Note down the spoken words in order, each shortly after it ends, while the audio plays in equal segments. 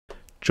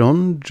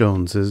John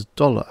Jones's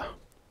Dollar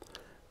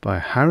by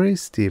Harry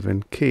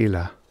Stephen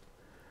Keeler,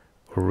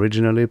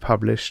 originally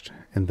published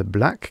in the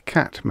Black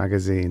Cat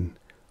magazine,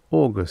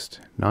 August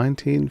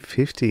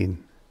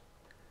 1915.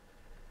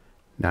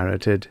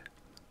 Narrated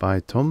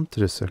by Tom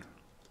Trussell.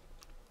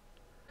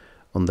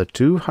 On the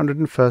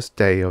 201st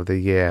day of the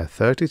year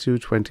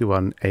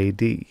 3221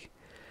 A.D.,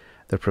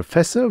 the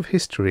professor of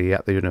history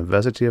at the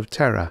University of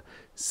Terra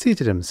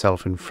seated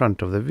himself in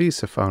front of the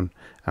visiphone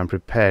and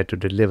prepared to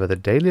deliver the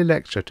daily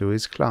lecture to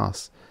his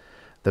class,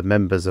 the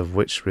members of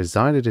which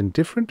resided in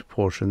different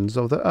portions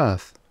of the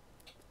earth.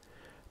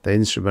 The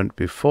instrument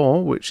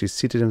before which he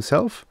seated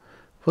himself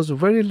was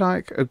very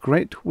like a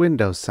great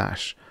window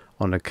sash,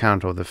 on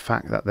account of the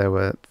fact that there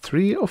were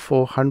 300 or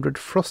 400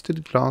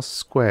 frosted glass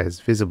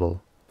squares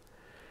visible.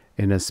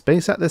 In a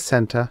space at the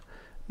centre,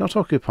 not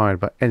occupied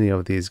by any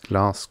of these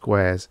glass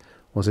squares,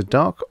 was a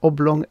dark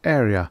oblong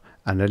area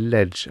and a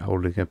ledge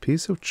holding a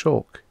piece of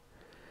chalk.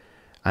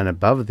 And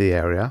above the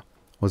area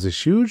was a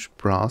huge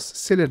brass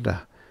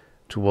cylinder.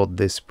 Toward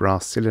this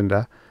brass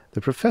cylinder the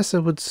professor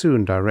would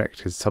soon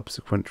direct his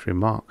subsequent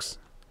remarks.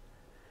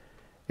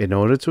 In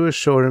order to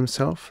assure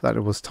himself that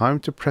it was time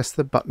to press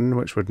the button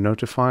which would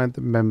notify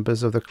the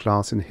members of the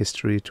class in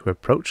history to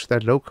approach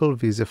their local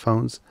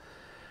visiphones,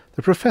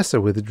 the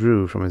professor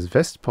withdrew from his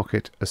vest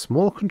pocket a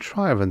small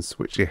contrivance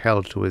which he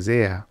held to his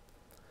ear.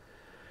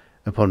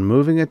 Upon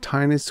moving a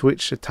tiny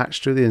switch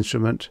attached to the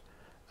instrument,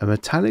 a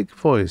metallic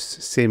voice,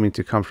 seeming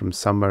to come from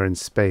somewhere in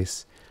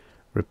space,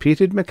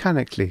 repeated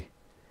mechanically,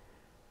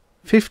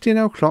 15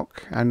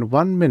 o'clock and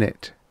 1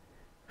 minute,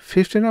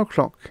 15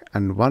 o'clock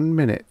and 1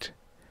 minute,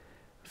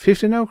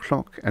 15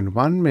 o'clock and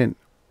 1 minute.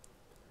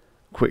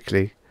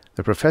 Quickly,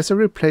 the professor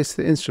replaced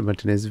the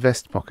instrument in his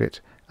vest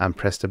pocket and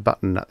pressed a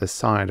button at the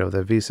side of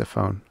the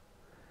visiphone.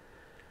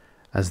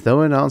 As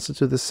though in answer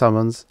to the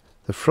summons,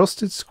 the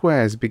frosted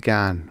squares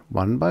began,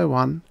 one by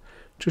one,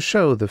 to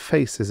show the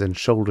faces and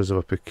shoulders of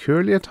a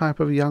peculiar type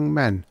of young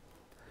men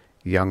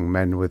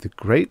with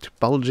great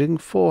bulging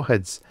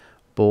foreheads,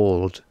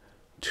 bald,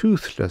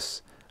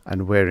 toothless,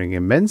 and wearing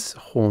immense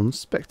horn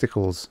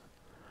spectacles.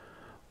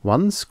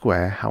 One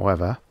square,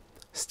 however,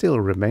 still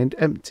remained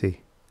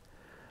empty.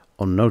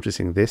 On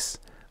noticing this,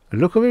 a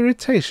look of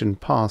irritation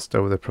passed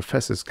over the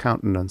professor's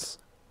countenance.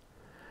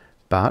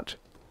 But,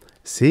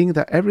 seeing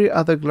that every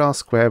other glass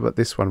square but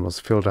this one was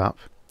filled up,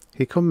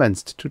 he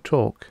commenced to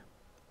talk.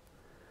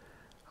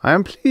 "I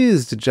am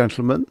pleased,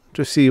 gentlemen,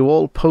 to see you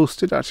all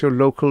posted at your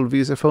local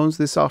visiphones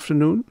this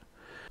afternoon.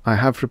 I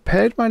have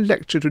prepared my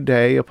lecture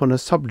today upon a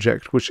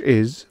subject which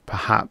is,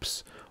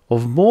 perhaps,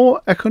 of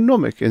more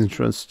economic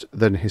interest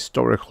than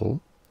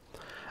historical.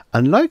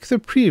 Unlike the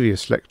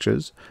previous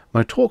lectures,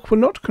 my talk will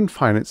not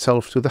confine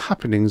itself to the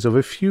happenings of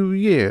a few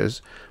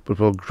years, but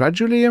will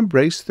gradually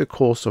embrace the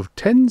course of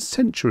 10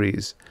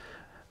 centuries,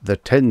 the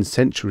 10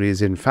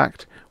 centuries, in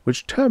fact,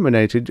 which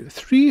terminated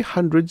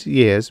 300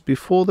 years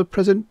before the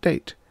present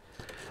date.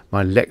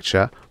 My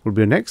lecture will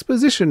be an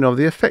exposition of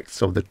the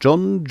effects of the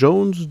John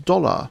Jones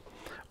dollar,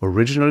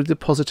 originally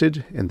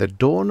deposited in the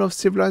dawn of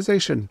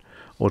civilization,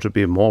 or to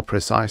be more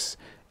precise,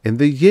 in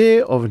the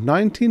year of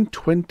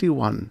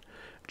 1921,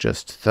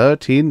 just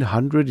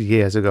 1300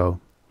 years ago.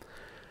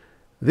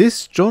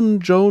 This John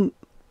Jones—"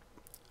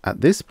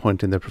 At this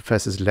point in the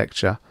professor's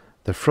lecture,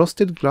 the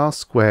frosted glass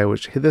square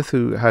which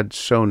hitherto had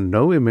shown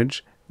no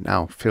image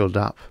now filled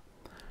up.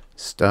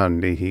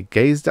 Sternly he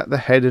gazed at the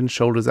head and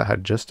shoulders that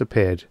had just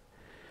appeared.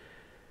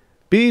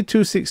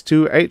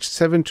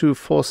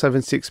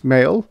 "B262H72476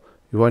 male,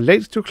 you are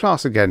late to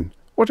class again.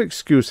 What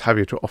excuse have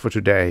you to offer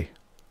today?"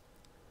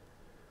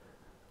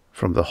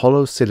 From the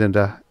hollow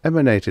cylinder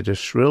emanated a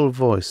shrill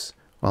voice,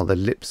 while the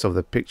lips of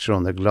the picture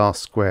on the glass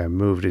square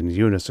moved in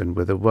unison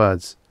with the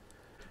words.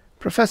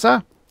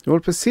 "Professor, you will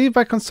perceive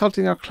by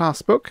consulting your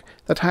class book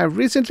that I have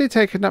recently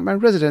taken up my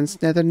residence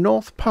near the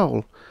North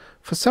Pole.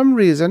 For some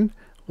reason,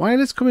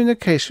 wireless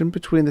communication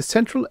between the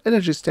Central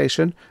Energy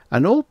Station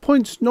and all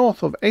points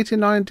north of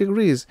 89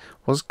 degrees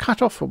was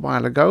cut off a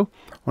while ago,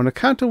 on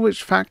account of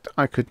which fact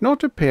I could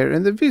not appear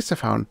in the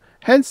visiphone.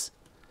 Hence—"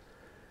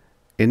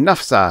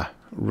 "Enough, sir,"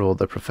 roared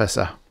the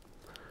professor.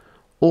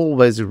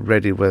 "Always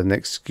ready with an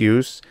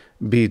excuse,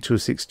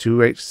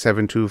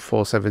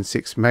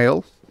 B262H72476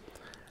 male.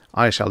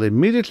 I shall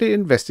immediately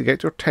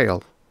investigate your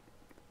tale."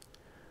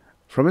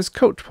 From his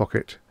coat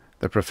pocket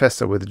the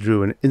professor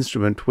withdrew an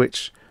instrument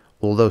which,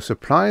 although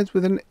supplied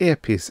with an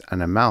earpiece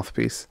and a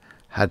mouthpiece,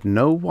 had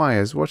no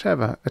wires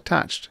whatever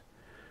attached.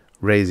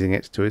 Raising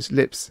it to his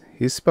lips,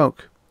 he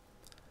spoke.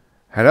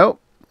 "Hello,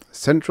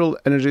 Central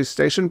Energy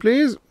Station,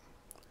 please."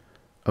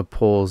 A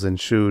pause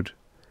ensued.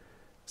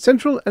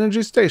 "Central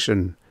Energy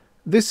Station.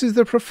 This is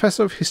the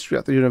professor of history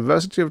at the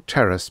University of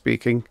Terra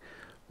speaking.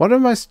 One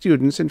of my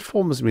students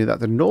informs me that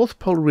the North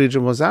Pole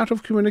region was out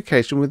of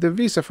communication with the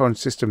visiphone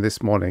system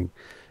this morning.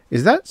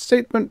 Is that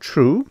statement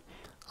true?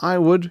 I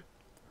would—"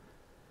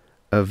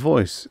 A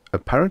voice,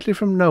 apparently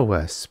from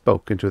nowhere,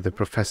 spoke into the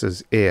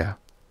professor's ear.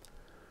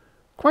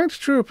 "Quite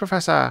true,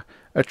 Professor.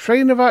 A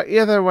train of our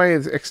ether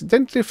waves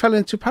accidentally fell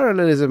into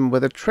parallelism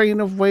with a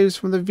train of waves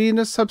from the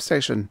Venus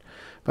substation.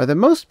 By the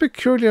most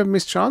peculiar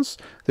mischance,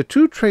 the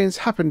two trains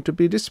happened to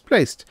be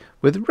displaced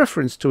with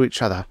reference to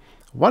each other,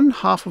 one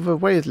half of a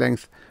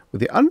wavelength,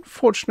 with the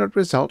unfortunate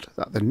result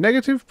that the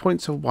negative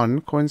points of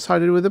one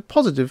coincided with the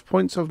positive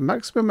points of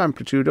maximum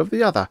amplitude of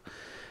the other.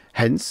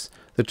 Hence,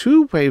 the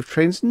two wave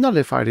trains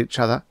nullified each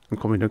other, and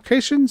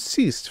communication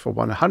ceased for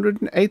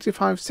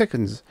 185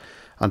 seconds,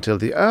 until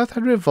the Earth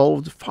had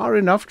revolved far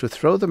enough to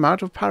throw them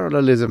out of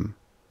parallelism.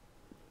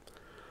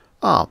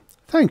 "Ah,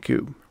 thank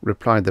you,"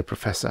 replied the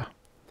professor.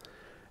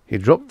 He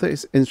dropped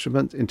his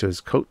instrument into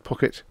his coat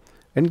pocket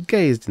and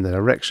gazed in the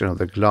direction of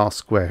the glass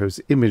square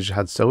whose image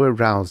had so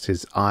aroused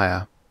his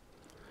ire.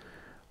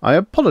 "I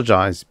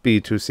apologize,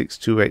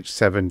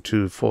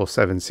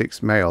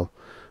 B262H72476 male,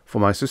 for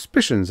my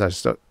suspicions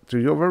as to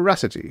your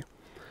veracity,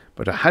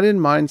 but I had in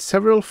mind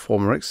several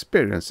former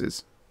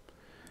experiences."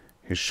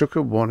 He shook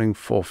a warning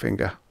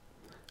forefinger.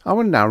 "I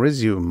will now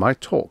resume my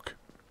talk.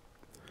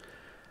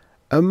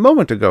 A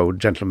moment ago,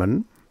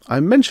 gentlemen,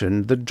 I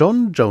mentioned the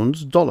John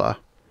Jones dollar.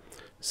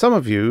 Some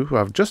of you who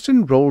have just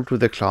enrolled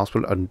with the class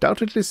will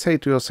undoubtedly say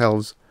to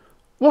yourselves,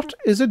 what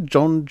is a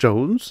John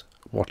Jones?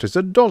 What is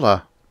a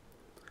dollar?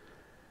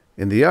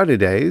 In the early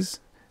days,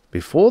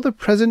 before the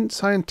present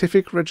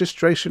scientific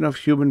registration of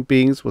human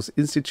beings was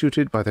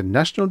instituted by the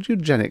National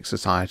Eugenic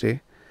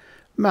Society,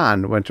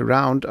 man went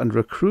around under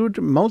a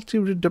crude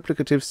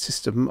multi-reduplicative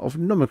system of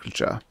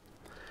nomenclature.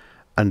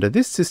 Under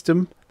this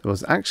system, there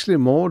was actually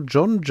more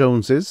John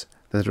Joneses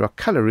than there are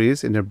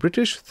calories in a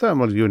British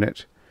thermal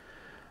unit.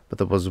 But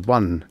there was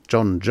one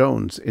John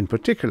Jones in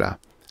particular,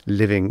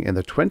 living in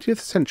the 20th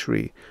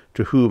century,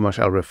 to whom I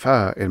shall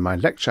refer in my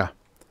lecture.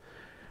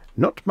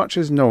 Not much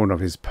is known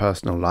of his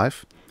personal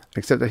life,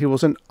 except that he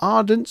was an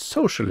ardent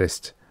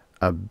socialist,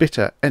 a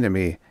bitter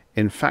enemy,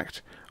 in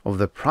fact, of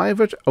the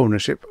private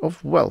ownership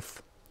of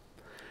wealth.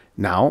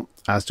 Now,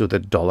 as to the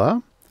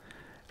dollar,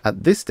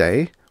 at this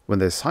day, when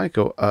the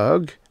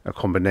psycho-erg, a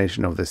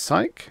combination of the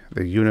psyche,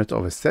 the unit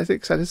of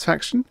aesthetic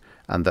satisfaction,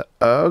 and the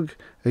erg,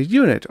 a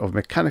unit of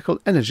mechanical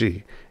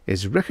energy,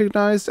 is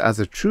recognized as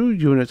a true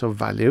unit of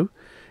value,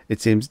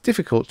 it seems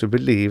difficult to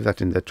believe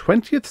that in the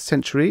 20th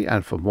century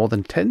and for more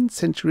than 10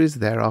 centuries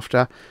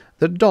thereafter,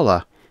 the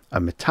dollar, a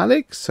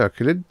metallic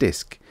circular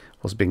disc,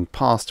 was being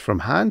passed from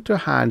hand to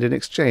hand in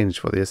exchange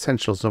for the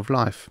essentials of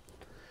life.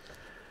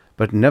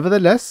 But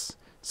nevertheless,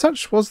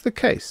 such was the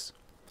case.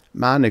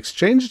 Man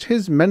exchanged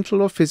his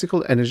mental or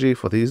physical energy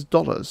for these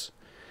dollars.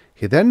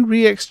 He then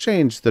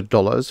re-exchanged the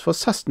dollars for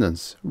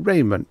sustenance,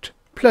 raiment,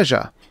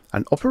 pleasure,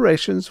 and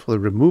operations for the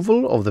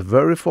removal of the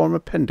vermiform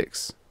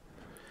appendix.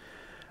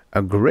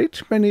 A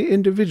great many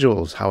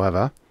individuals,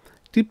 however,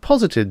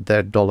 deposited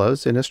their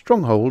dollars in a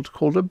stronghold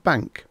called a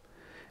bank.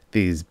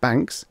 These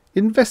banks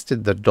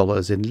invested the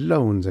dollars in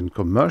loans and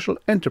commercial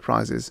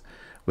enterprises,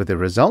 with the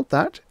result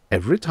that,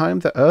 every time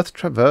the Earth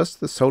traversed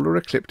the solar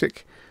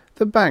ecliptic,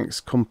 the banks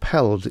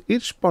compelled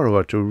each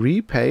borrower to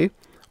repay,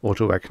 or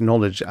to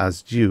acknowledge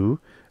as due,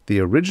 the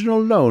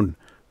original loan,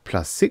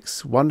 plus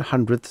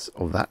 6/100ths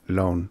of that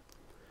loan.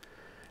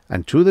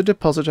 And to the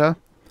depositor,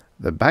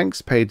 the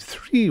banks paid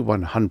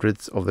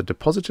 3/100ths of the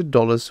deposited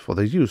dollars for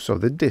the use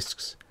of the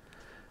discs.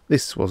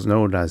 This was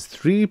known as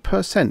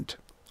 3%,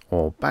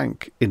 or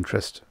bank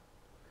interest.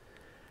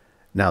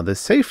 Now the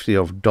safety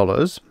of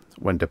dollars,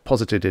 when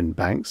deposited in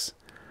banks,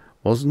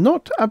 was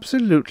not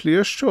absolutely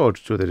assured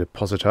to the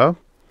depositor.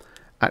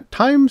 At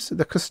times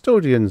the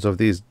custodians of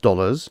these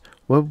dollars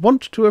were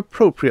wont to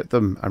appropriate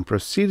them and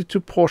proceed to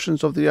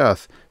portions of the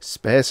earth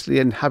sparsely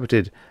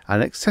inhabited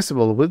and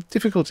accessible with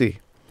difficulty.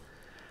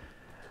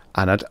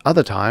 And at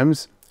other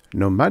times,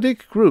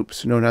 nomadic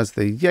groups known as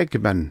the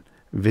yeggmen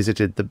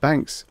visited the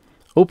banks,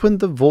 opened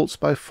the vaults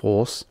by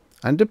force,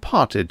 and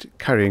departed,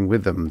 carrying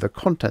with them the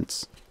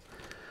contents.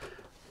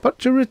 But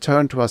to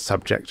return to our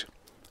subject,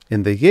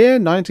 in the year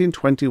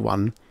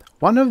 1921,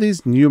 one of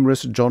these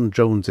numerous John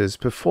Joneses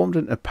performed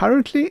an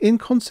apparently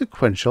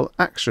inconsequential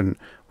action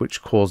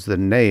which caused the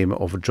name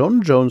of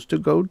John Jones to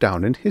go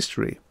down in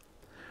history.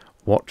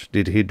 What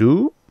did he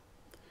do?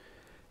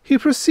 He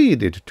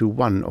proceeded to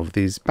one of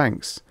these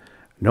banks,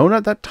 known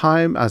at that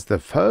time as the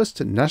First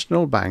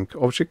National Bank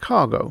of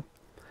Chicago,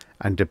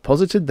 and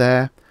deposited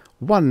there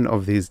one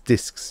of these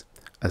discs,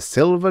 a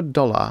silver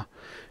dollar,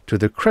 to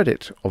the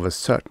credit of a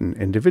certain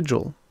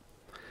individual.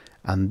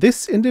 And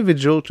this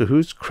individual to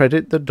whose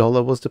credit the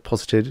dollar was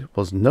deposited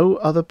was no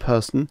other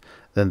person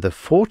than the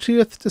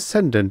 40th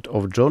descendant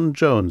of John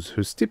Jones,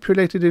 who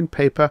stipulated in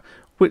paper,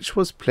 which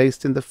was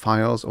placed in the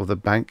files of the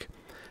bank,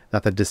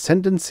 that the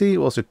descendancy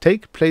was to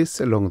take place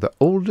along the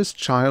oldest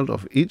child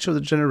of each of the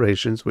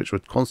generations which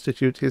would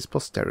constitute his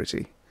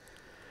posterity.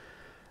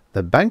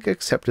 The bank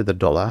accepted the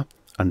dollar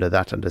under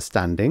that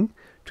understanding,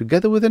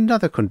 together with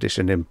another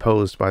condition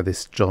imposed by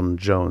this John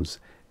Jones,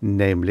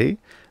 namely,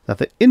 that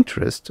the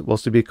interest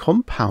was to be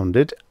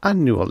compounded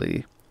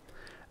annually.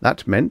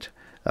 That meant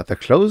that at the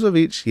close of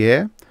each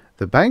year,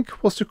 the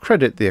bank was to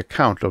credit the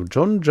account of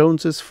John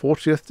Jones's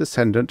 40th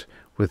descendant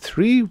with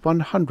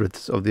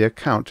 3/100ths of the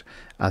account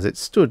as it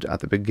stood at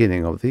the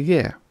beginning of the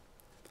year.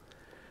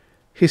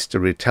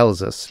 History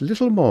tells us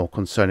little more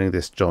concerning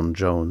this John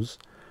Jones,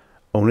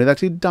 only that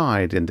he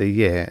died in the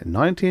year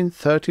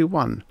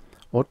 1931,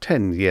 or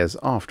 10 years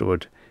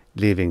afterward,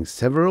 leaving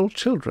several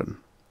children.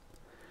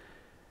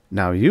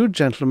 Now you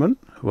gentlemen,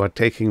 who are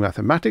taking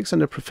mathematics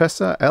under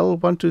Professor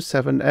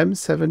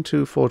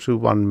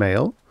L127M72421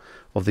 male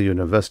of the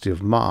University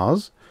of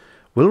Mars,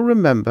 will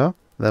remember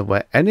that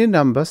where any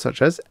number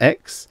such as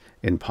x,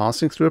 in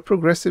passing through a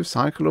progressive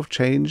cycle of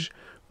change,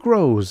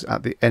 grows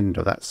at the end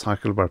of that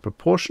cycle by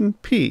proportion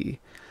p,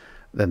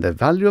 then the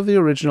value of the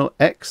original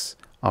x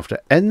after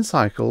n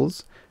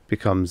cycles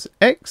becomes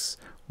x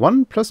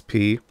 1 plus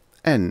p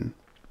n.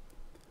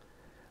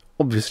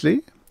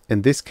 Obviously,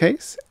 in this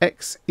case,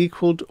 x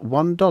equaled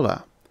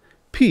 $1,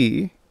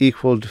 p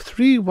equaled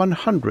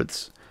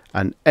 3/100ths,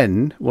 and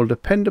n will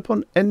depend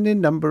upon any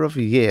number of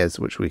years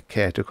which we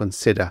care to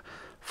consider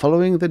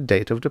following the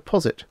date of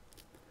deposit.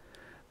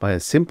 By a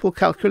simple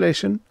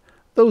calculation,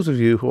 those of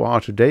you who are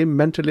today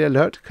mentally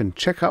alert can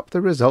check up the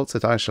results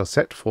that I shall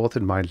set forth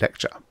in my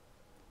lecture.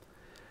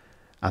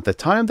 At the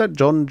time that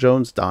John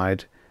Jones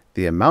died,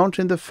 the amount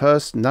in the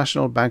First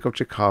National Bank of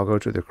Chicago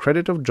to the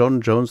credit of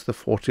John Jones the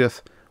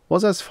 40th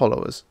was as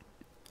follows.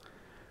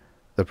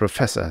 The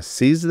professor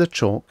seized the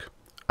chalk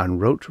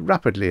and wrote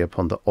rapidly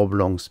upon the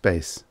oblong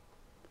space.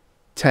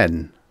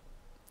 10.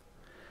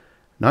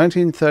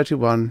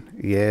 1931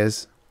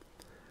 years,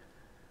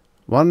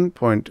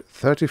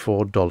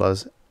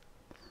 $1.34.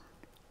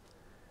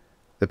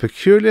 The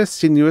peculiar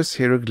sinuous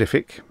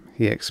hieroglyphic,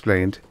 he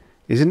explained,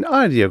 is an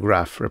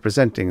ideograph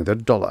representing the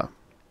dollar.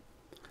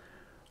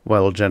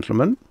 Well,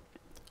 gentlemen,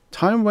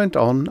 time went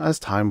on as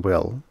time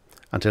will,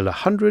 until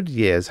 100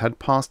 years had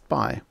passed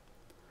by.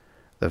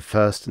 The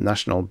First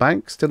National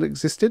Bank still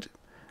existed,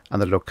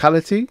 and the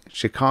locality,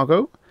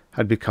 Chicago,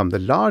 had become the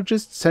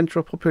largest centre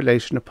of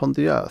population upon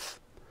the earth.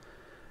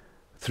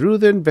 Through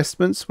the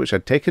investments which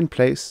had taken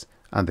place,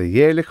 and the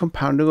yearly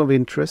compounding of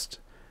interest,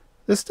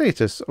 the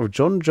status of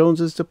John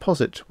Jones's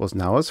deposit was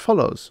now as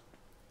follows.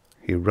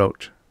 He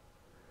wrote,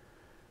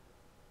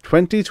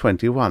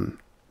 2021,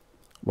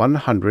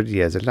 100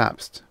 years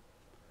elapsed,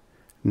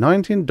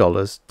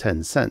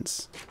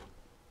 $19.10.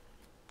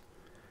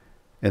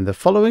 In the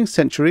following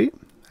century,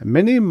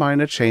 many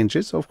minor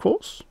changes, of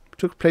course,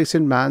 took place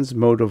in man's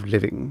mode of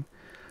living,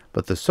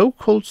 but the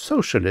so-called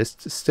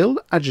socialists still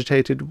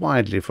agitated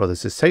widely for the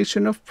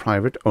cessation of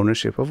private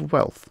ownership of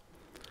wealth.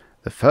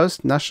 The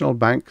First National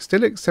Bank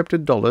still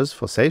accepted dollars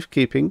for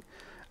safekeeping,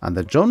 and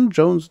the John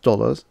Jones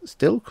dollars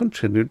still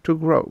continued to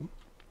grow.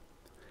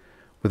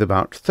 With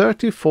about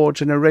 34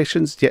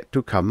 generations yet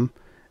to come,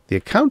 the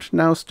account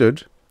now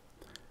stood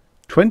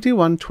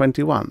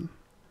 2121,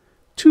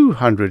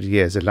 200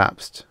 years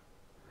elapsed,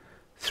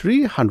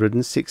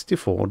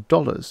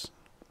 $364.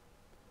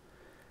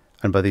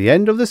 And by the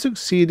end of the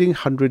succeeding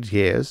 100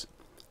 years,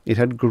 it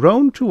had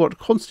grown to what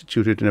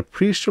constituted an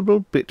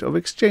appreciable bit of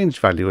exchange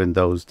value in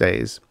those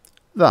days.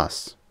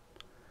 Thus,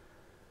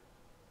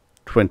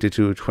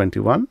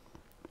 2221,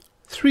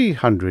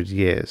 300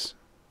 years,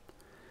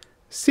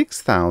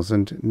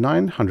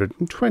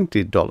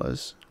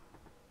 $6,920.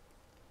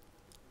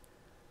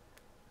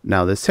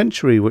 Now the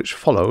century which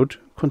followed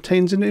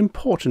contains an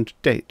important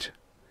date.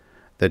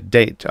 The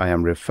date I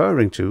am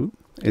referring to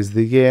is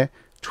the year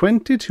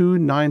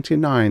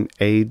 2299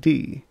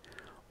 AD,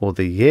 or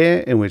the year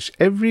in which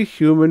every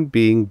human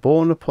being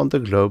born upon the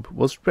globe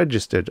was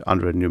registered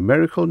under a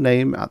numerical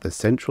name at the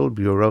Central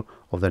Bureau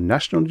of the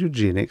National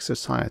Eugenic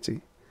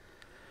Society.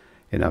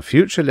 In our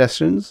future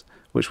lessons,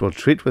 which will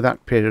treat with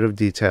that period of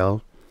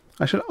detail,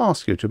 I shall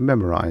ask you to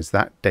memorize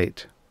that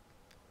date.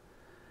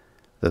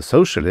 The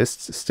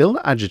socialists still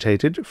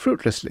agitated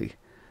fruitlessly,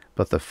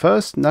 but the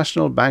First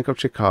National Bank of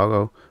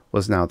Chicago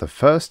was now the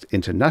first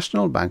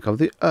international bank of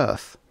the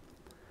earth.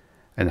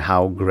 And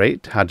how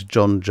great had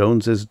John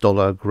Jones's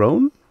dollar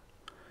grown?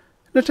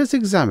 Let us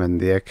examine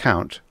the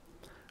account,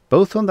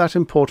 both on that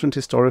important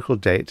historical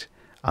date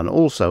and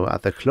also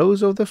at the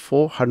close of the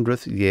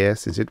 400th year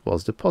since it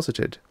was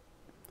deposited.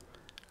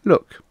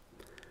 Look,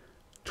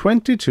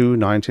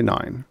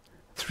 2299,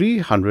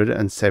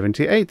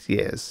 378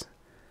 years,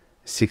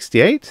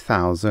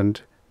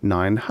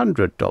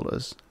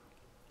 $68,900.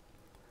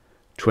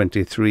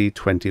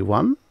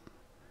 2321,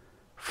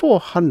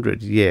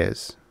 400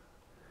 years,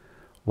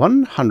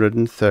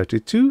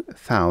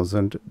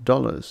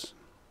 $132,000.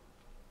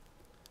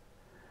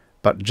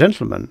 But,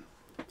 gentlemen,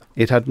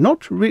 it had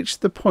not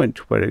reached the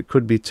point where it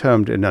could be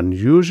termed an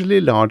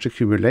unusually large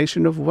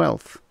accumulation of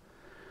wealth,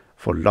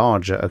 for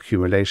larger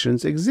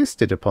accumulations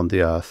existed upon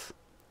the earth.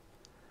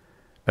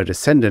 A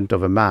descendant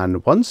of a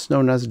man once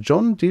known as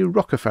John D.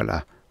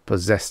 Rockefeller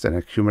possessed an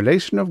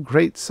accumulation of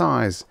great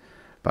size,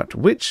 but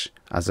which,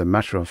 as a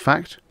matter of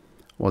fact,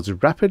 was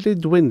rapidly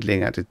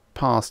dwindling as it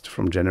passed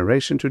from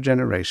generation to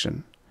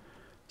generation.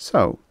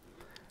 So,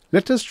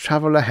 let us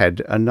travel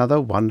ahead another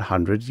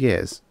 100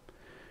 years.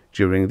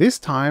 During this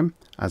time,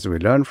 as we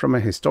learn from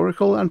our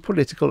historical and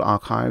political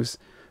archives,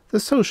 the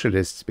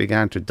socialists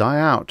began to die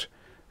out,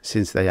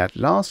 since they at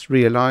last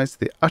realized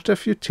the utter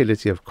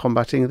futility of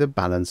combating the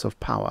balance of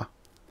power.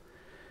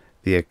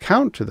 The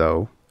account,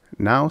 though,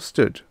 now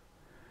stood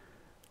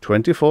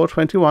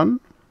 2421,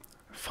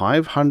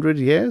 500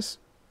 years,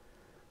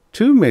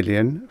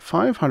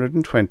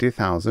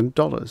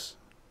 $2,520,000.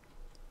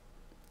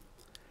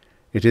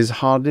 It is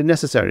hardly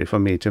necessary for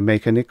me to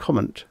make any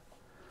comment.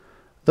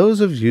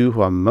 Those of you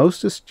who are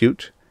most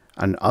astute,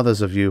 and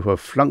others of you who have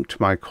flunked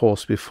my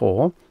course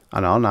before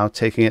and are now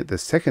taking it the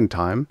second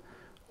time,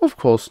 of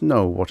course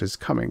know what is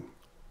coming.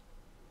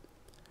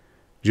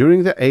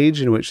 During the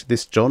age in which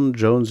this John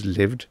Jones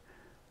lived,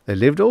 there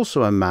lived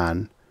also a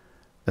man,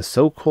 a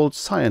so-called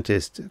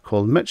scientist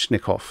called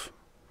Metchnikoff.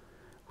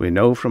 We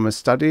know from a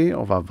study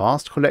of a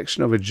vast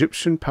collection of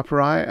Egyptian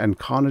papyri and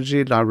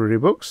Carnegie Library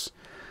books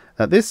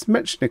that this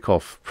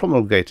Metchnikoff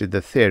promulgated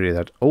the theory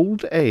that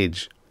old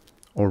age,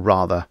 or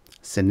rather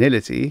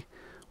senility,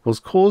 was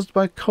caused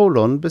by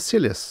colon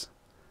bacillus.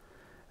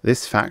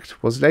 This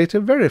fact was later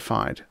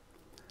verified,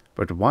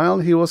 but while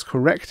he was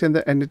correct in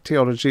the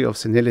etiology of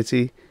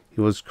senility,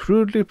 he was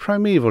crudely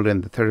primeval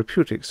in the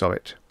therapeutics of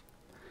it.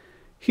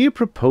 He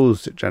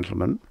proposed,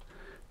 gentlemen,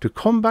 to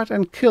combat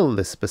and kill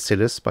this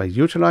bacillus by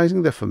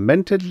utilizing the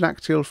fermented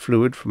lacteal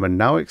fluid from a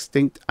now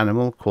extinct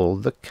animal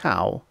called the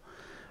cow,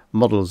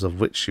 models of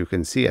which you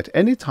can see at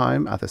any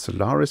time at the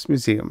Solaris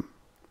Museum.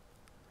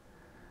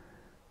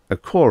 A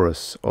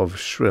chorus of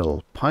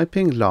shrill,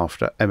 piping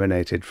laughter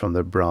emanated from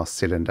the brass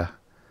cylinder.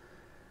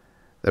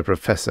 The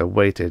professor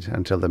waited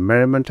until the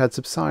merriment had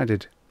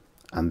subsided,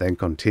 and then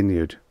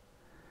continued.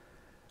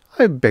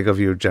 "I beg of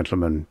you,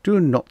 gentlemen,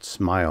 do not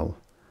smile.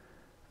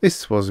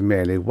 This was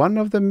merely one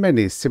of the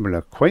many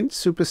similar quaint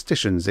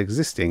superstitions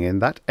existing in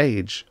that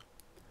age.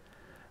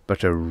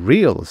 But a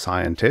real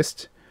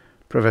scientist,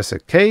 Professor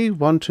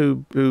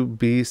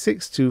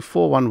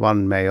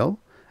K12B62411 male,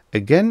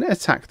 again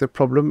attacked the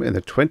problem in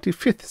the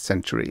 25th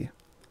century.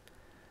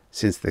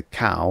 Since the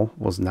cow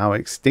was now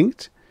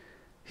extinct,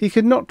 he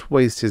could not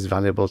waste his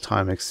valuable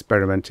time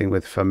experimenting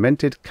with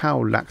fermented cow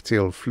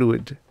lacteal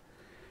fluid.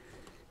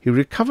 He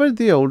recovered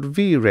the old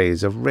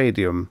V-rays of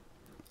radium,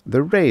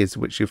 the rays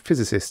which you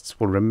physicists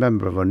will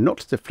remember were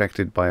not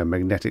deflected by a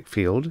magnetic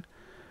field,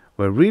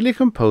 were really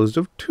composed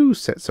of two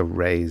sets of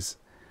rays,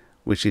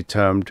 which he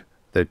termed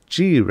the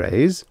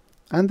G-rays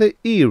and the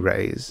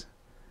E-rays.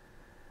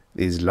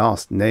 These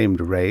last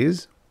named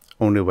rays,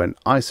 only when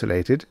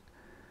isolated,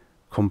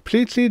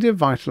 completely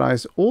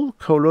devitalized all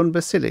colon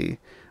bacilli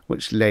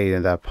which lay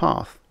in their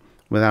path,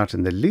 without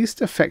in the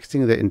least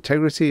affecting the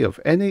integrity of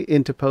any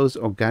interposed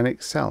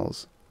organic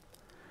cells.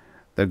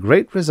 The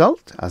great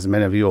result, as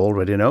many of you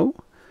already know,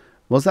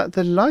 was that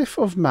the life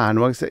of man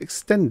was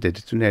extended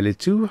to nearly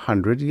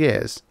 200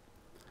 years.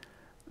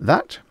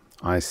 That,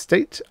 I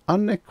state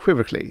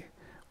unequivocally,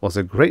 was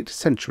a great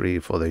century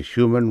for the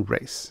human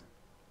race.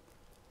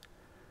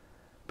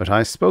 But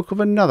I spoke of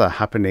another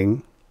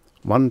happening,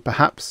 one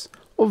perhaps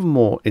of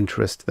more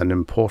interest than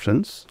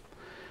importance.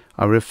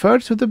 I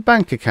referred to the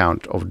bank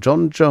account of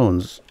John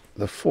Jones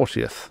the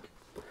 40th.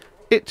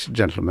 It,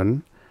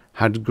 gentlemen,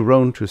 had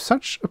grown to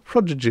such a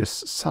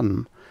prodigious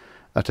sum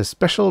that a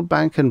special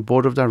bank and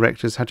board of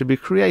directors had to be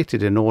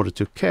created in order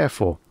to care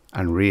for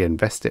and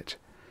reinvest it.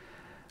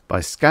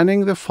 By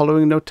scanning the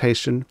following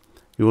notation,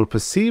 you will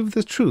perceive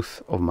the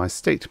truth of my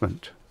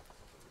statement.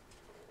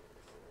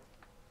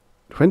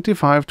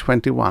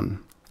 2521,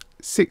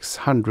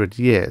 600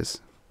 years.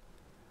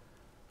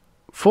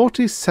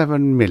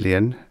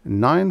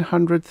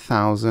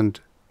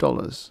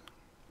 $47,900,000.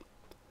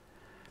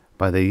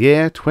 By the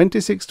year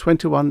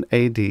 2621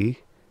 AD,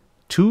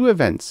 two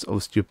events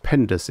of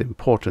stupendous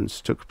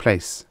importance took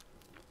place.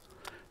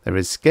 There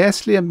is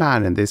scarcely a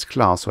man in this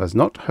class who has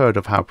not heard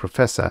of how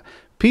Professor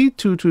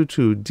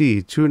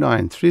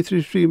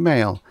P222D29333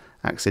 male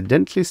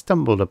accidentally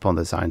stumbled upon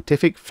the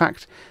scientific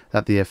fact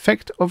that the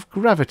effect of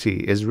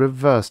gravity is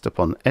reversed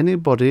upon any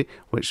body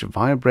which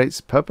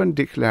vibrates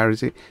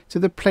perpendicularly to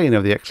the plane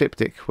of the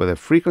ecliptic with a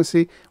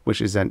frequency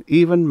which is an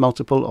even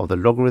multiple of the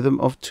logarithm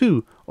of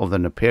 2 of the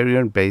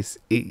Neperian base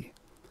e.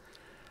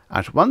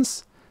 At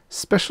once,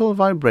 special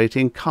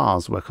vibrating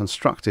cars were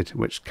constructed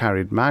which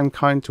carried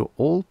mankind to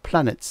all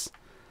planets.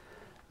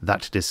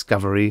 That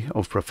discovery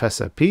of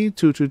Professor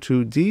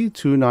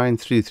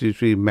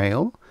P222D29333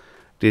 male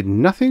did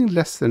nothing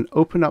less than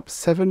open up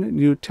 7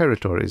 new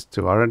territories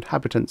to our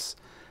inhabitants,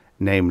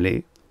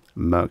 namely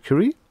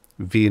Mercury,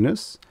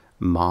 Venus,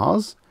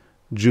 Mars,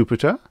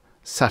 Jupiter,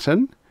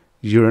 Saturn,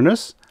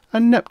 Uranus,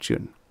 and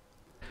Neptune.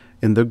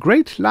 In the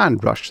great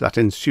land rush that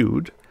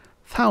ensued,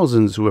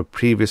 thousands who were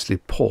previously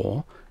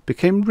poor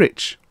became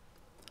rich.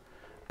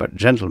 But,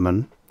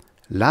 gentlemen,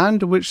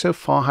 land which so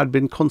far had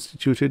been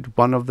constituted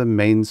one of the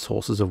main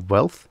sources of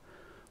wealth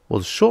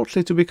was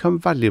shortly to become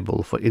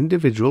valuable for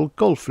individual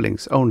golf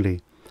links only,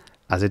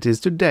 as it is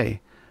today,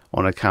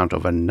 on account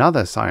of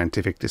another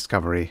scientific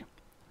discovery.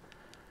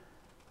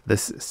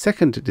 This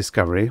second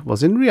discovery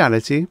was in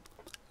reality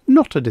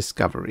not a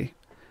discovery,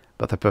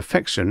 but the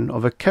perfection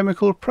of a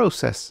chemical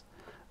process,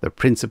 the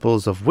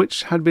principles of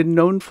which had been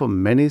known for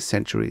many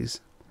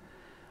centuries.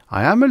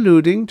 I am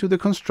alluding to the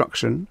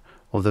construction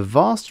of the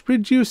vast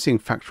reducing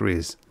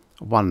factories,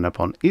 one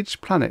upon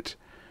each planet,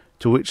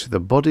 to which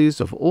the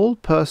bodies of all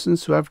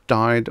persons who have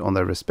died on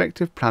their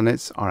respective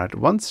planets are at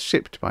once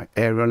shipped by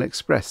aerial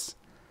express.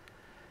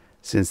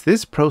 Since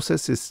this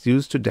process is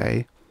used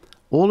today,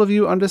 all of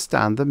you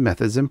understand the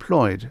methods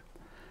employed,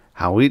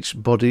 how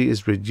each body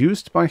is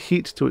reduced by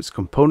heat to its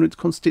component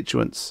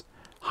constituents,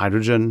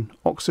 hydrogen,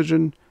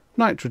 oxygen,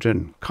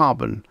 nitrogen,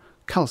 carbon,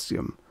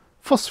 calcium,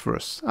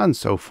 phosphorus, and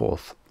so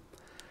forth.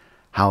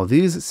 How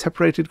these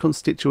separated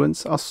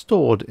constituents are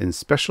stored in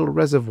special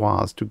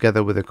reservoirs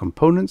together with the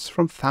components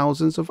from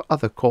thousands of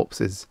other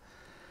corpses.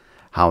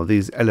 How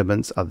these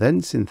elements are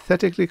then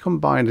synthetically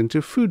combined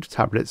into food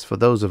tablets for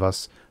those of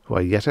us who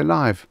are yet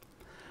alive,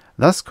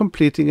 thus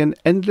completing an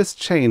endless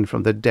chain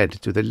from the dead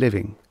to the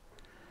living.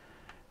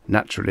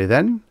 Naturally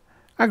then,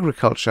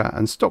 agriculture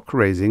and stock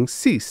raising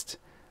ceased,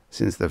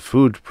 since the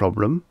food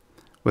problem,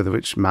 with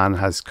which man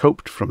has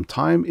coped from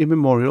time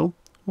immemorial,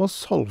 was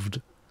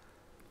solved.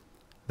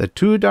 The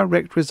two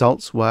direct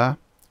results were,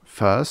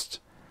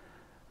 first,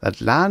 that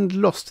land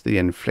lost the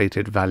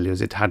inflated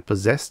values it had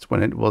possessed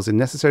when it was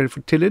necessary for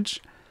tillage,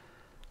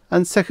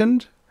 and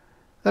second,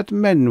 that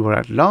men were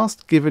at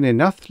last given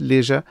enough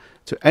leisure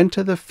to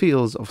enter the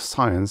fields of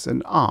science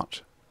and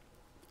art.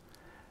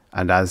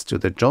 And as to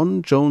the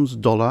John Jones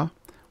dollar,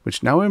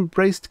 which now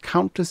embraced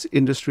countless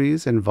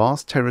industries and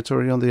vast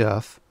territory on the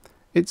earth,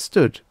 it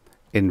stood,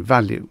 in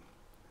value,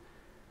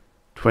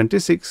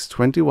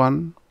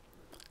 2621,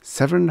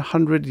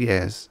 700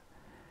 years,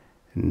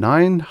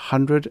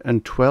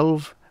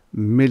 $912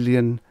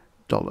 million.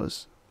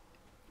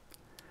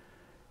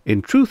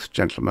 In truth,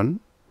 gentlemen,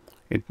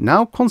 it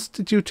now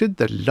constituted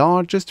the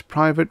largest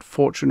private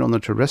fortune on the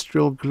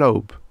terrestrial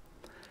globe,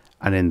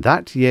 and in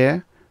that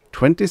year,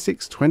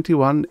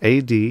 2621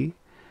 AD,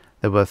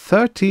 there were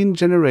 13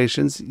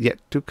 generations yet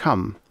to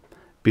come,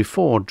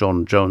 before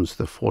John Jones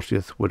the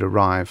 40th would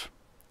arrive.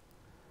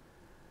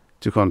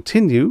 To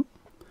continue,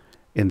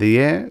 in the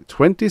year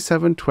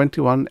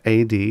 2721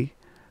 AD,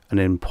 an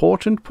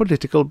important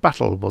political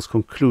battle was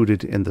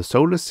concluded in the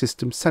Solar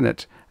System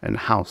Senate and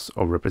House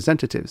of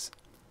Representatives.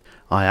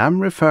 I am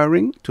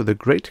referring to the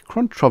great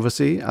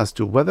controversy as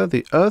to whether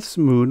the Earth's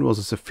moon was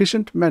a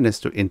sufficient menace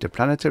to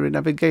interplanetary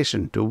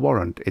navigation to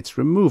warrant its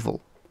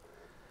removal.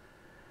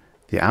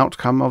 The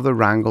outcome of the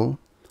wrangle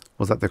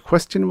was that the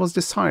question was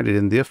decided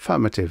in the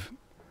affirmative.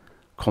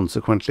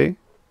 Consequently,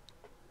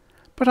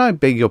 but I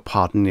beg your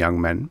pardon,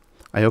 young men,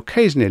 I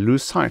occasionally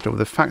lose sight of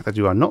the fact that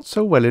you are not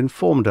so well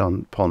informed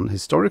upon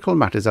historical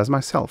matters as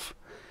myself.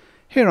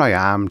 Here I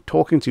am,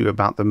 talking to you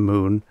about the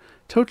moon,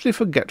 totally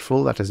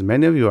forgetful that as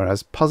many of you are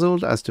as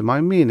puzzled as to my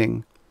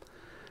meaning.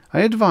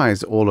 I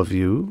advise all of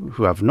you,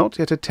 who have not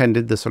yet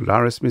attended the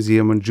Solaris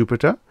Museum on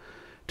Jupiter,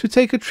 to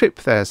take a trip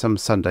there some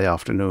Sunday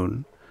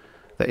afternoon.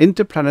 The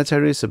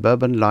interplanetary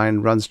suburban line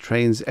runs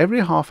trains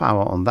every half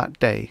hour on that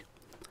day.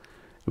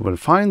 You will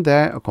find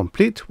there a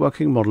complete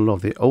working model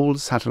of the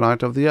old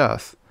satellite of the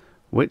Earth,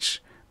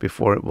 which,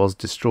 before it was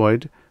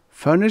destroyed,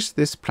 furnished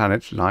this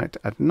planet light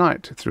at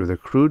night through the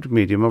crude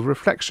medium of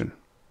reflection.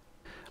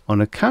 On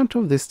account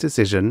of this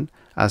decision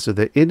as to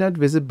the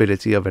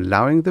inadvisability of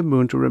allowing the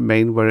moon to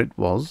remain where it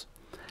was,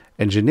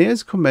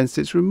 engineers commenced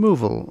its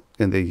removal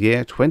in the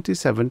year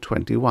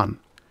 2721.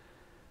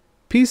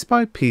 Piece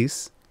by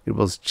piece, it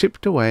was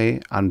chipped away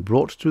and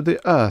brought to the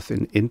Earth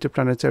in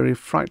interplanetary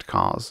freight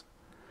cars.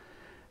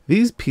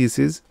 These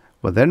pieces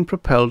were then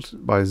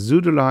propelled by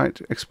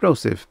zoodolite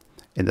explosive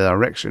in the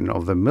direction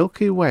of the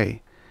Milky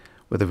Way,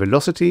 with a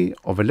velocity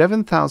of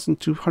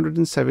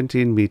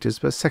 11,217 meters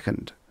per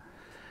second.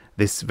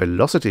 This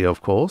velocity,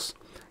 of course,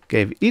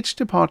 gave each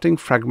departing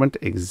fragment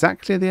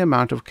exactly the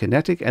amount of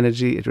kinetic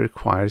energy it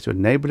required to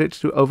enable it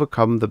to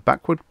overcome the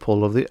backward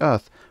pull of the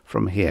Earth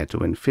from here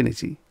to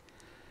infinity.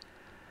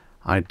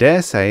 I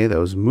dare say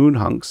those moon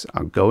hunks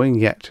are going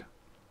yet.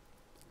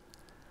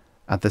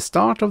 At the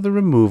start of the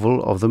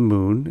removal of the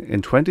moon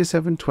in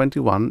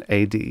 2721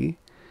 AD,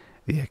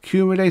 the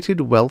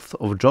accumulated wealth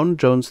of John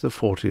Jones the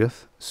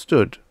 40th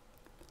stood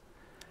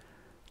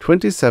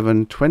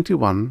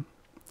 2721,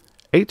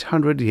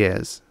 800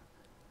 years,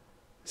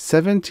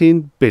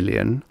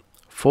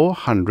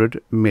 $17,400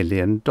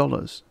 million.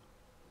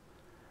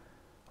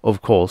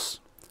 Of course,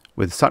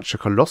 with such a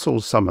colossal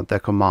sum at their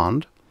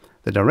command,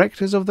 the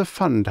directors of the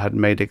fund had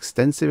made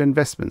extensive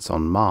investments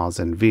on Mars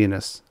and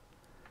Venus.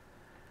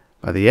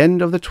 By the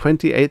end of the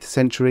 28th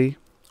century,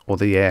 or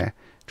the year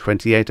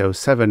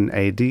 2807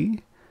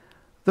 AD,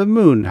 the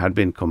moon had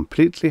been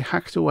completely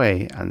hacked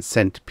away and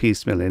sent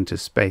piecemeal into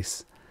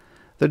space,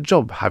 the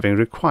job having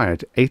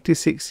required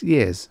 86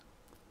 years.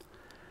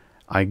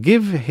 I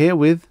give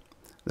herewith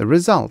the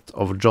result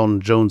of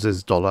John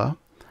Jones's dollar,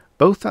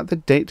 both at the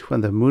date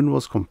when the moon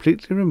was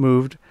completely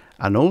removed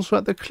and also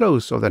at the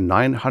close of the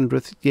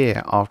 900th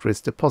year after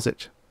its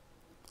deposit.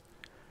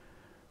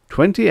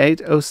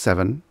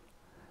 2807,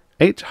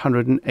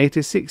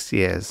 886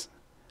 years,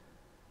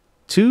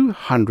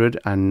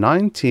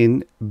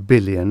 $219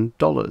 billion.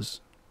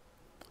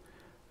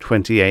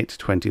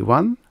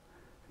 2821,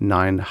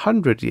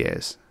 900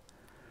 years,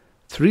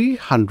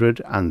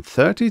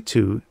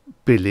 $332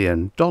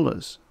 billion.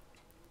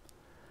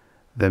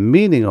 The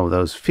meaning of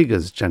those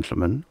figures,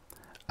 gentlemen,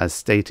 as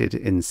stated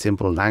in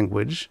simple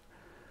language,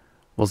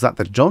 was that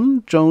the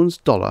John Jones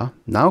dollar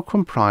now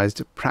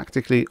comprised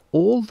practically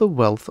all the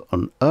wealth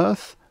on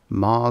Earth,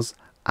 Mars,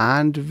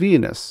 and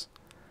Venus,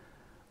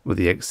 with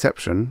the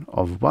exception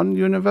of one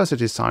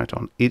university site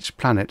on each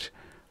planet,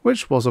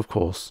 which was, of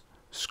course,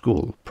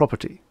 school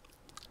property.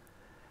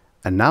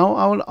 And now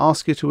I will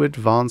ask you to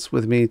advance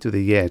with me to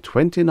the year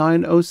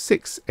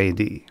 2906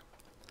 AD.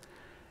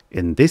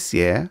 In this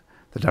year,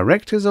 the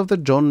directors of the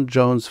John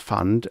Jones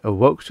Fund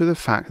awoke to the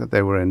fact that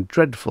they were in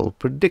dreadful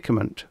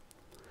predicament.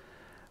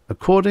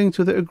 According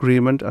to the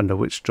agreement under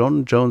which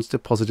John Jones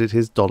deposited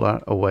his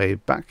dollar away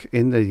back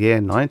in the year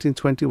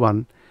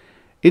 1921,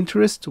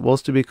 interest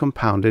was to be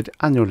compounded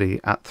annually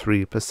at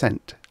 3%.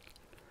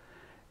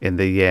 In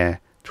the year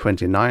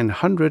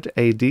 2900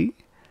 AD, the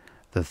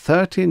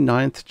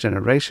 39th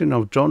generation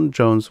of John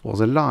Jones was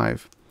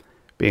alive,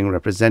 being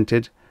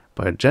represented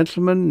by a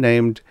gentleman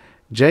named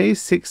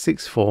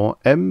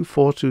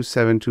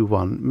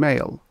J664M42721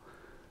 male,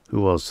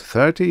 who was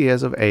 30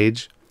 years of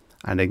age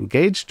and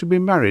engaged to be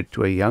married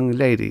to a young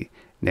lady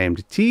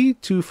named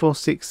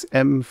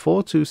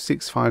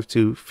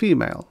T246M42652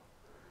 female.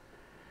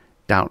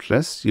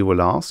 Doubtless, you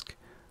will ask,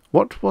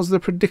 what was the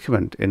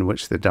predicament in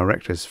which the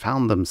directors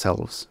found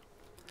themselves?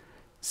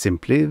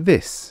 Simply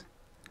this: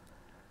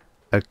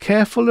 a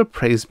careful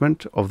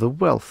appraisement of the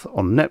wealth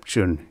on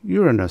Neptune,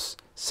 Uranus,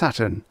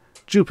 Saturn,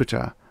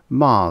 Jupiter,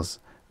 Mars,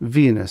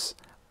 Venus,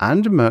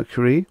 and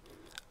Mercury,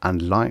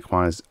 and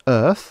likewise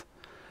Earth,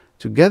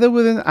 together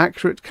with an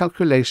accurate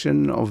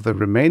calculation of the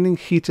remaining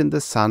heat in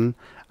the Sun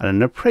and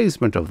an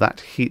appraisement of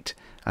that heat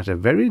at a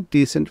very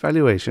decent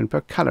valuation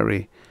per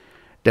calorie,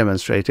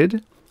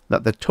 demonstrated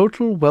that the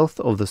total wealth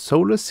of the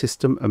solar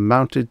system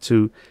amounted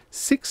to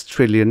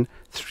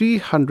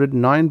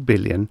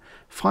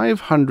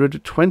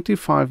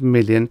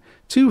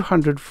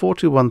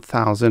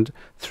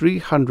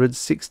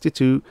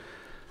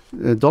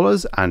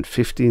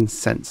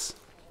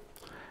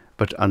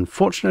But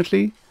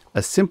unfortunately,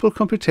 a simple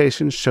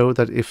computation showed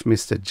that if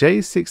Mr.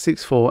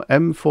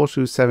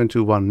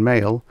 J664M42721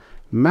 male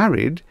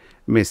married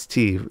Miss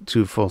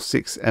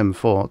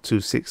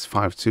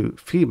T246M42652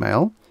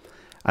 female,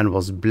 and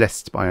was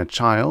blessed by a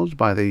child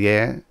by the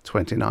year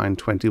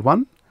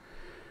 2921,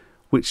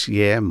 which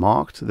year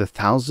marked the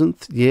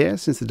 1000th year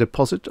since the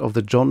deposit of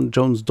the John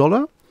Jones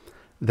dollar,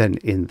 then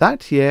in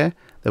that year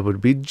there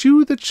would be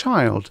due the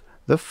child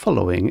the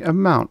following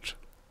amount: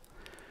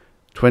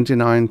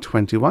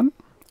 2921,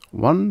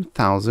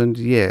 1000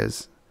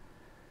 years,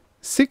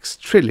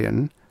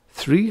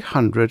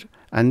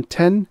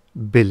 $6,310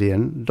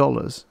 billion.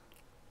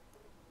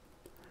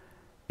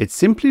 It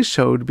simply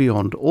showed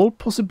beyond all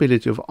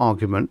possibility of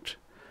argument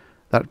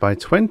that by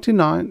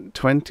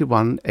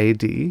 2921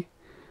 AD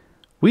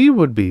we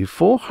would be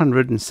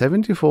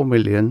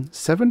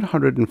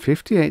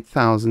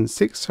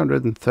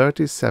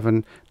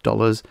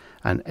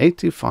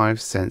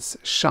 $474,758,637.85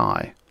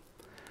 shy,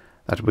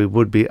 that we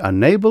would be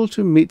unable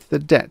to meet the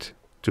debt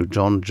to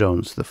John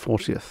Jones the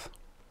 40th.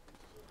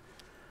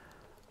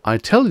 I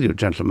tell you,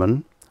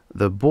 gentlemen,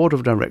 the board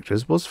of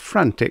directors was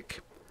frantic.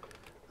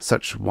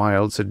 Such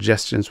wild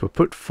suggestions were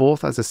put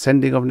forth as the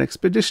sending of an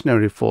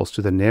expeditionary force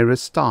to the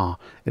nearest star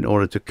in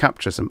order to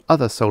capture some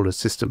other solar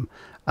system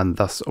and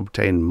thus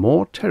obtain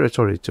more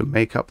territory to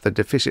make up the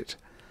deficit.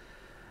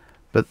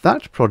 But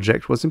that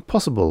project was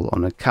impossible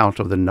on account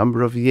of the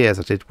number of years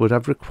that it would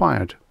have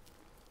required.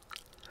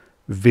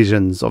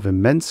 Visions of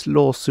immense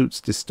lawsuits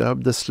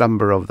disturbed the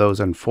slumber of those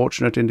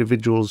unfortunate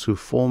individuals who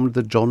formed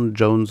the John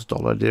Jones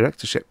dollar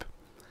directorship.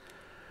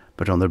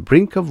 But on the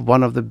brink of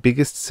one of the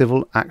biggest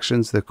civil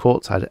actions the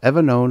courts had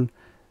ever known,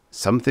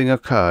 something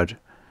occurred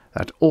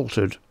that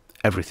altered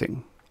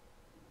everything.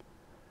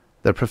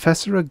 The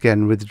professor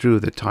again withdrew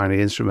the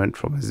tiny instrument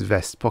from his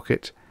vest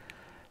pocket,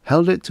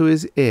 held it to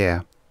his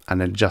ear,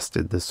 and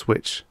adjusted the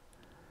switch.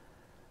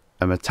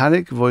 A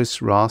metallic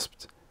voice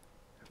rasped,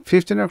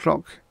 15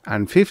 o'clock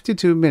and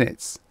 52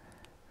 minutes.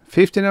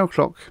 15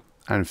 o'clock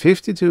and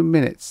 52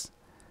 minutes.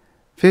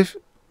 He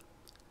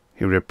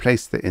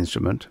replaced the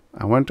instrument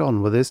and went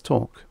on with his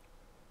talk.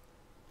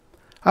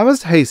 I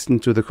must hasten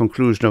to the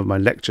conclusion of my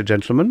lecture,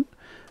 gentlemen,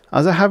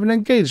 as I have an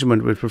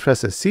engagement with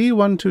Professor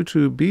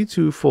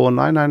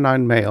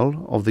C122B24999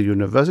 male of the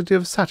University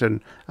of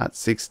Saturn at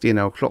 16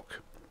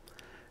 o'clock.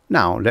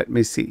 Now, let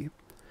me see.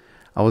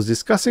 I was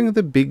discussing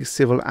the big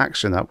civil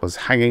action that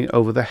was hanging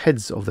over the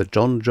heads of the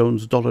John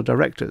Jones dollar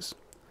directors.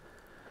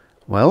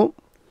 Well,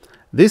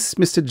 this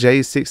Mr.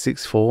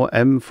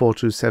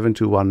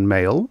 J664M42721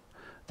 male,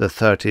 the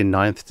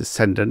 39th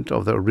descendant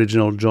of the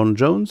original John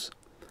Jones,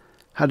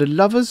 had a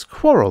lover's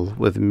quarrel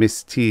with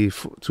Miss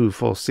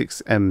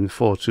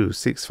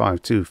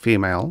T246M42652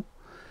 female,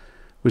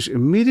 which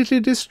immediately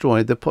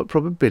destroyed the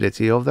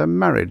probability of their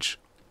marriage.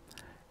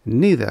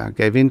 Neither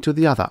gave in to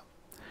the other.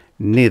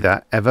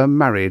 Neither ever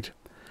married,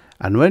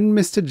 and when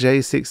Mr.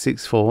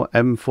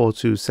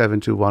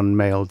 J664M42721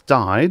 male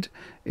died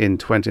in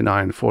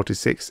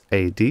 2946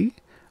 AD,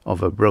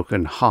 of a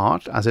broken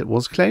heart as it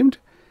was claimed,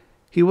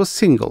 he was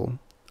single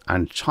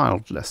and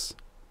childless.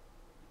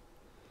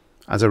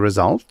 As a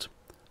result,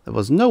 there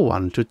was no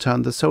one to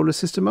turn the solar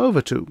system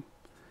over to.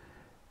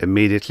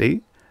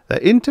 Immediately,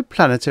 the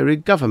interplanetary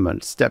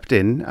government stepped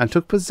in and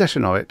took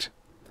possession of it.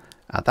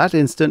 At that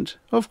instant,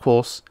 of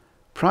course,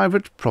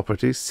 private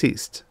property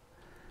ceased.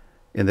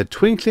 In the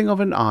twinkling of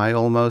an eye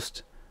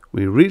almost,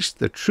 we reached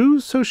the true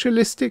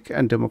socialistic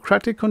and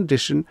democratic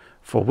condition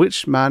for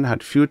which man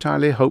had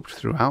futilely hoped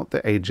throughout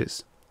the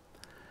ages.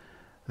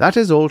 That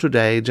is all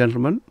today,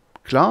 gentlemen.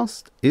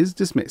 Class is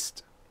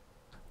dismissed.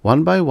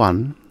 One by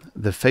one,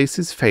 the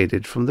faces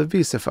faded from the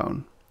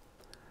visaphone.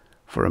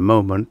 For a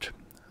moment,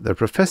 the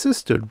professor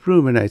stood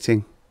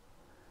ruminating.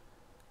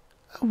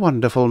 "A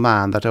wonderful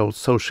man, that old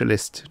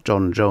socialist,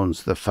 John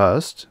Jones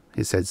I,"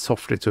 he said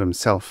softly to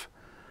himself.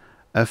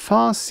 "A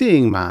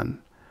far-seeing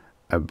man,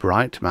 a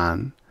bright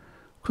man,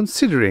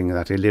 considering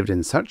that he lived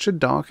in such a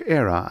dark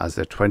era as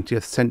the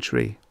 20th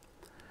century.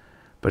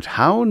 But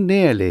how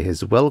nearly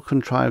his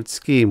well-contrived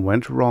scheme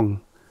went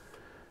wrong.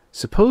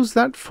 Suppose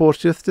that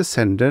 40th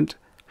descendant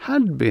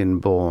had been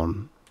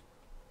born?"